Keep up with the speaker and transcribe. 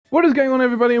What is going on,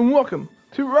 everybody, and welcome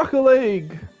to Rocket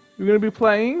League. We're going to be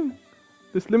playing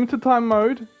this limited time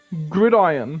mode,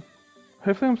 Gridiron.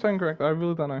 Hopefully I'm saying correct, I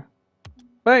really don't know.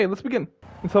 But hey, let's begin.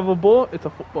 Instead of a ball, it's a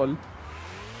football.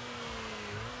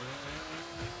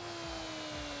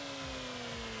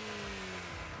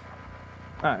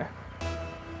 Alright.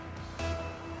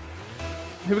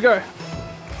 Here we go.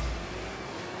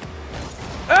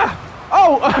 Ah!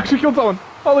 Oh! I actually killed someone!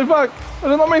 Holy fuck! I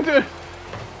did not mean to!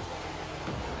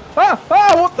 Ah!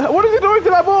 Ah! What is he doing to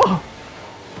that ball? Oh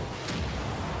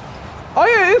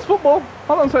yeah, it is football.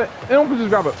 Hold on a sec. Anyone can just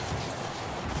grab it.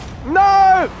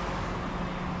 No!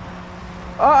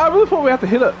 I really thought we had to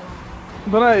hit it.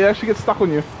 But no, it actually gets stuck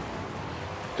on you.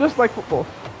 Just like football.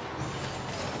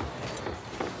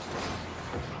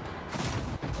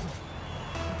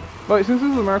 Wait, since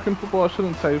this is American football, I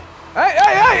shouldn't save. Hey,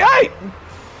 hey, hey, hey!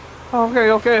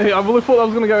 Okay, okay. I really thought I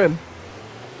was gonna go in.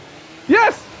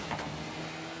 Yes!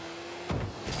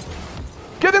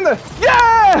 Get in there!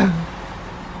 Yeah!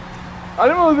 I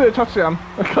didn't really do a touchdown.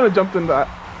 I kind of jumped in that.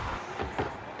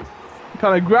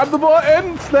 Kind of grabbed the ball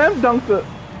and slam dunked it.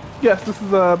 Yes, this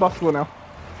is basketball now.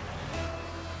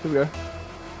 Here we go.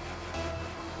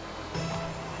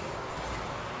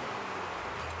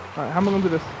 Alright, how am I gonna do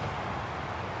this?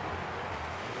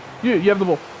 You have the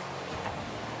ball.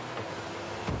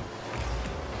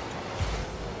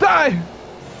 Die!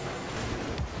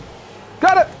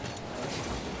 Got it!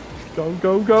 Go,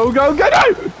 go, go, go, go,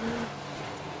 go!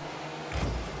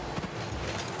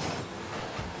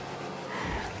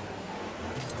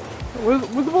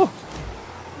 Where's the ball?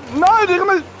 No, they're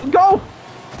gonna go!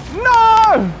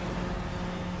 No!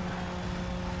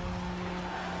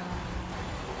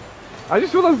 I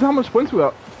just realized how much points we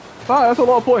got. Wow, that's a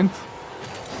lot of points.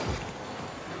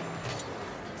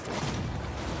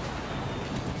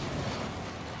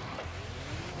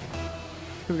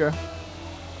 Here we go.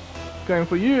 Going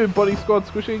for you, body squad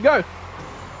squishy. Go!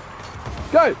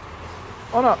 Go!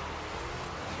 On up.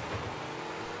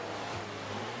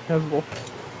 Here's the ball.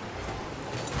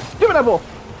 Give me that ball!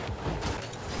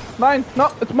 Mine!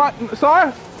 No, it's mine!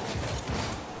 Sorry!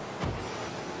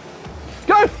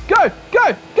 Go! Go!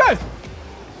 Go! Go!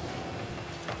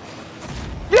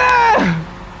 Yeah!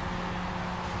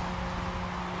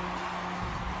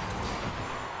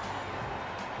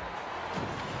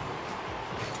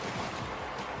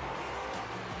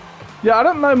 Yeah, I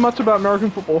don't know much about American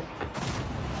football,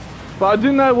 but I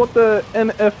do know what the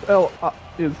NFL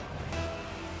is.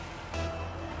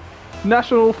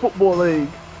 National Football League.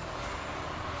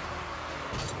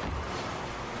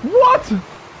 What?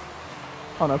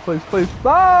 Oh no, please, please.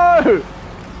 No!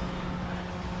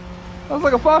 That was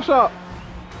like a far shot.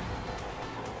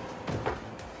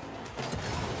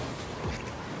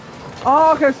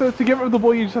 Oh, okay, so to get rid of the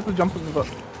ball, you just have to jump with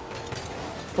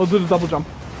it. Or do the double jump.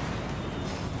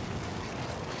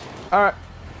 Alright.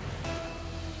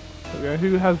 There we go.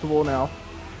 Who has the ball now?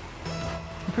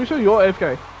 I'm pretty sure you're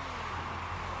AFK.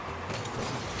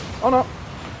 Oh no.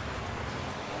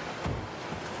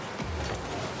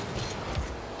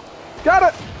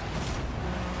 Got it!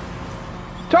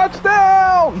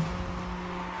 Touchdown!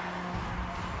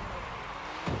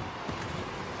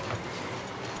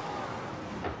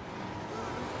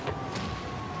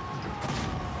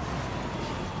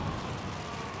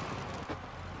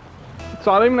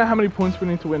 So I don't even know how many points we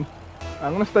need to win.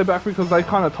 I'm gonna stay back because they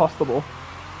kind of tossed the ball.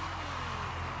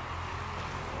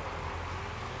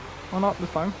 Why not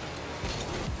this time?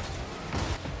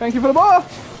 Thank you for the ball!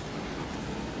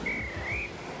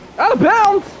 Out of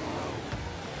bounds!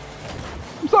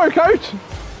 I'm sorry, coach!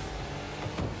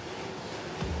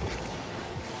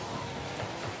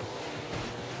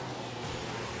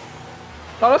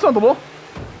 Oh, that's not the ball.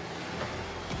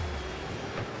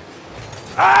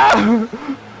 Ah!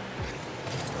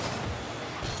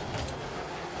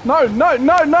 No, no,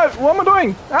 no, no! What am I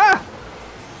doing? Ah!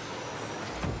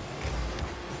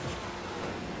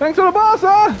 Thanks for the ball,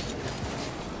 sir!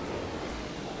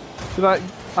 Did I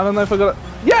don't know if I got it.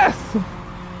 Yes!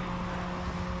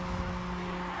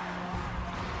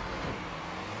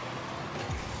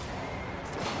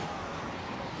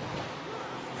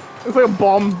 It's like a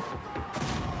bomb.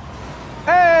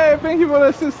 Hey, thank you for the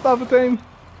assist, Starter team.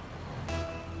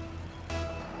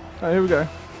 Alright, here we go.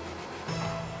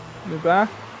 Move back.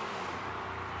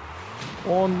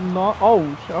 Or not.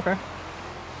 Oh, shit, okay.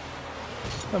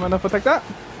 Don't mind if I take that.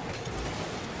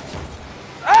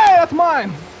 Hey, that's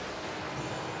mine!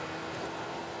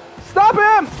 Stop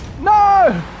him!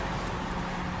 No!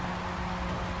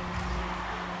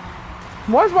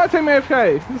 Why is my team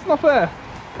AFK? This is not fair.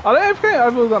 Are they AFK? I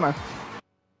really don't know.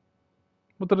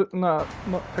 What did it? No,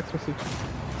 not text message.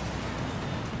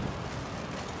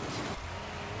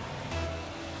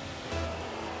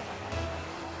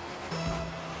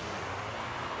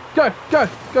 Go, go,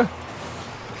 go.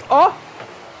 Oh!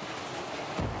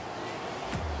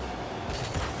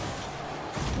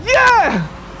 Yeah!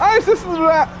 I assisted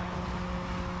that.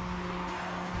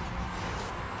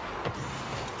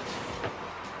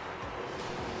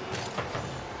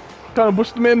 Kind of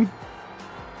pushed them in.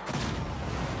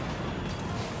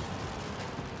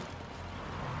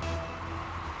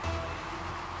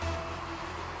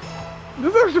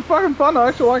 This is actually fucking fun. I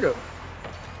actually like it.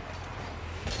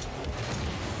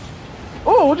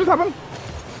 Oh, what just happened?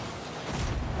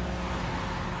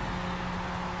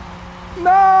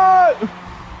 No!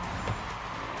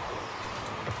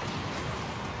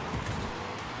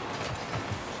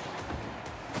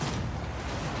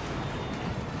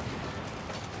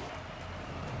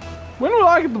 When will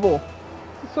I get the ball?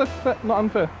 It's so fair, not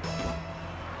unfair.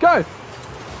 Go!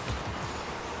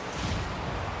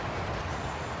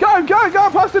 Go, go, go!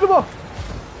 Pass to the ball!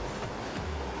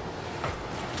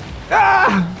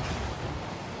 Ah!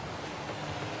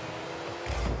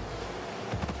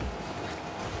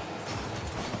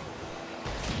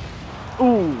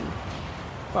 Ooh.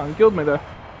 Oh, he killed me there.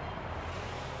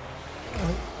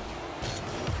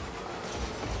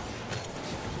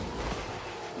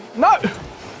 No!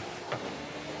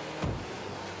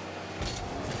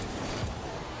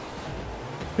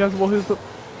 He has the ball, here's the...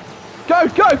 Go,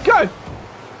 go, go!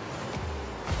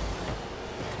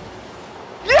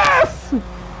 Yes!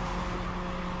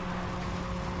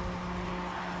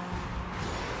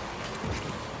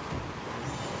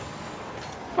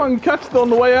 I can catch it on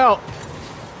the way out.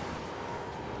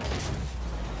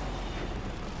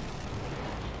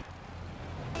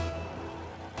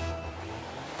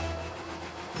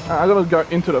 I gotta go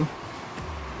into them.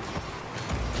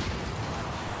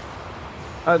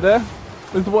 There.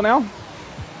 There's the ball now.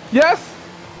 Yes!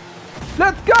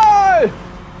 Let's go!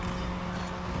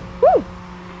 Woo!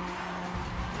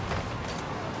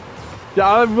 Yeah,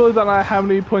 I really don't know how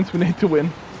many points we need to win.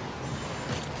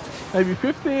 Maybe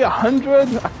 50, 100,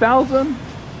 1,000?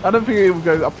 I don't think it will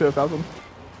go up to 1,000.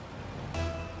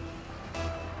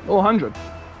 Or 100.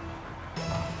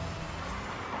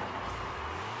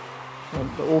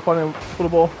 They're all fighting for the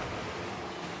ball.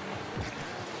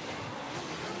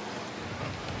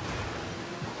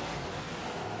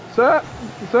 Sir,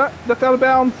 sir, that's out of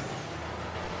bounds.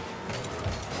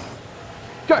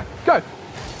 Go, go. Okay,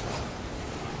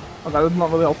 that does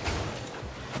not really help.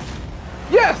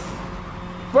 Yes!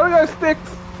 Where are those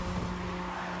sticks?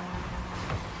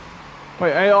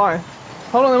 Wait, AI.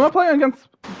 Hold on, am I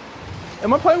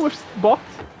playing with bots?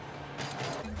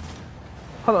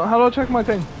 Hold on, how do I check my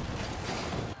thing?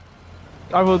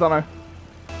 I really don't know.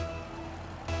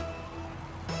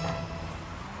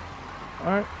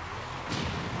 Alright.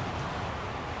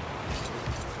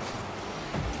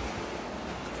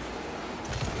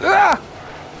 Ah!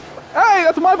 Hey,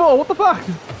 that's my ball, what the fuck?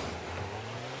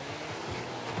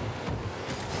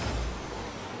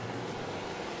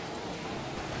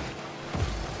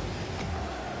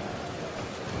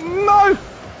 No!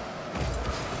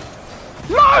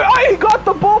 No! I got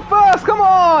the ball first, come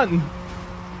on!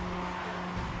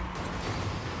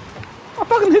 I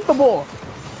fucking hit the ball!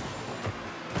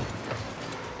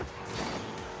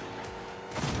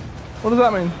 What does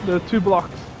that mean? There are 2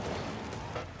 blocks.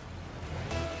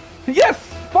 Yes!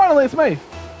 Finally, it's me!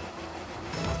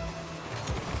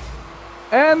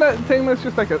 And team, let's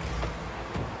just take it.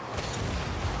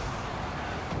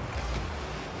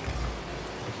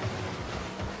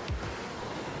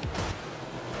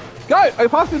 Go! I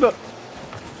passed it up.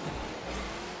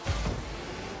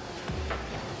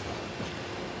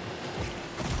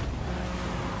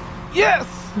 Yes!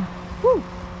 Woo!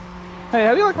 Hey,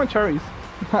 how do you like my cherries?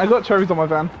 I got cherries on my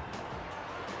van.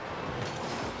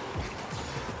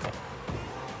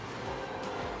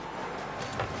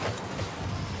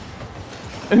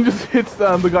 And just hits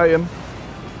the guy in.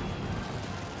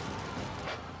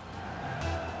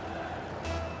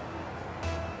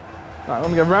 Alright, let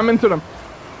me go ram into them.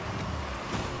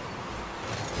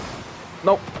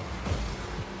 Nope.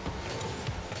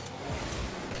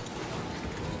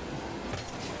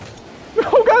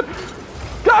 Oh god!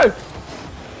 Go!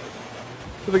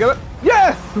 Did I get it?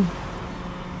 Yes!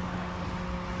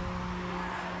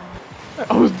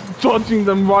 I was dodging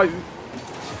them right.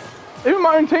 Even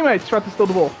my own teammates tried to steal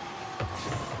the ball.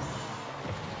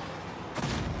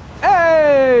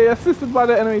 Hey! Assisted by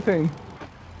the enemy team.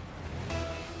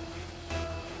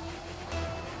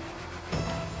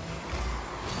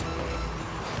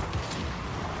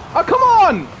 Oh, come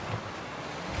on!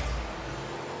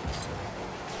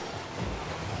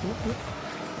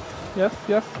 Yes,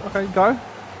 yes, okay, go.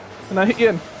 And I hit you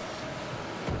in.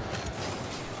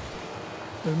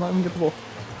 They might even get the ball.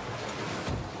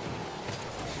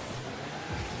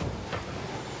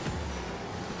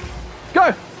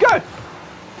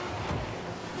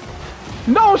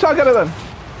 No one shall get it then.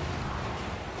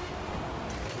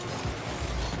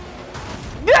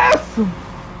 Yes!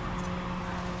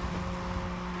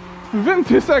 Within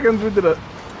 2 seconds we did it.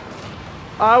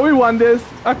 We won this.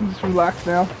 I can just relax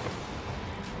now.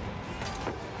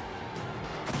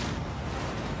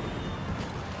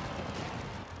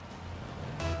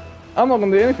 I'm not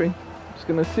gonna do anything. I'm just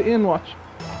gonna sit here and watch.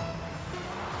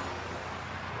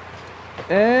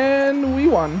 And we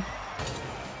won.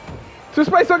 To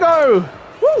space I go!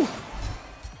 Woo!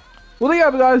 Well, there you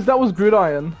have it, guys. That was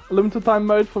Gridiron, a limited time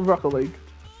mode for Rocket League.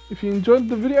 If you enjoyed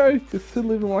the video, consider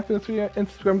leaving a like on this video and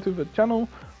subscribe to the channel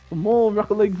for more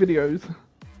Rocket League videos.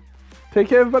 Take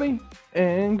care, everybody,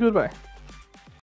 and goodbye.